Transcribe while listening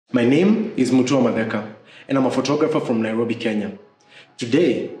My name is Mutua Matheka, and I'm a photographer from Nairobi, Kenya.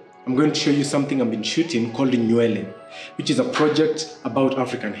 Today, I'm going to show you something I've been shooting called Nywele, which is a project about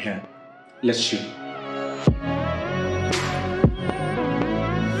African hair. Let's shoot.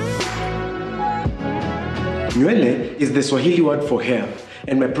 Nywele is the Swahili word for hair,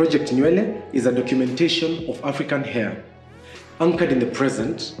 and my project Nywele is a documentation of African hair, anchored in the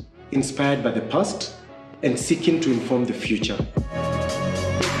present, inspired by the past, and seeking to inform the future.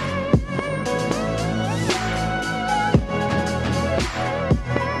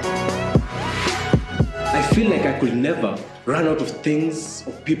 I feel like I could never run out of things,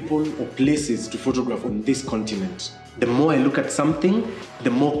 of people, or places to photograph on this continent. The more I look at something,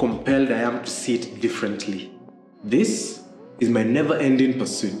 the more compelled I am to see it differently. This is my never-ending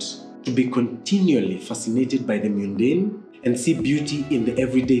pursuit, to be continually fascinated by the mundane and see beauty in the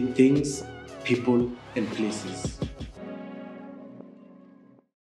everyday things, people, and places.